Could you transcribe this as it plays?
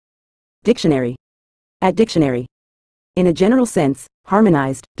Dictionary. At dictionary. In a general sense,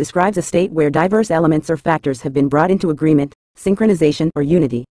 harmonized describes a state where diverse elements or factors have been brought into agreement, synchronization, or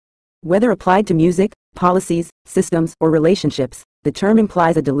unity. Whether applied to music, policies, systems, or relationships, the term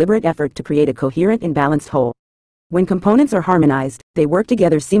implies a deliberate effort to create a coherent and balanced whole. When components are harmonized, they work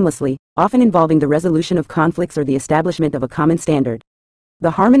together seamlessly, often involving the resolution of conflicts or the establishment of a common standard. The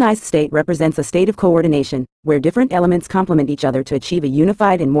harmonized state represents a state of coordination, where different elements complement each other to achieve a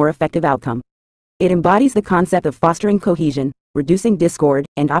unified and more effective outcome. It embodies the concept of fostering cohesion, reducing discord,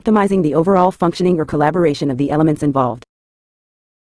 and optimizing the overall functioning or collaboration of the elements involved.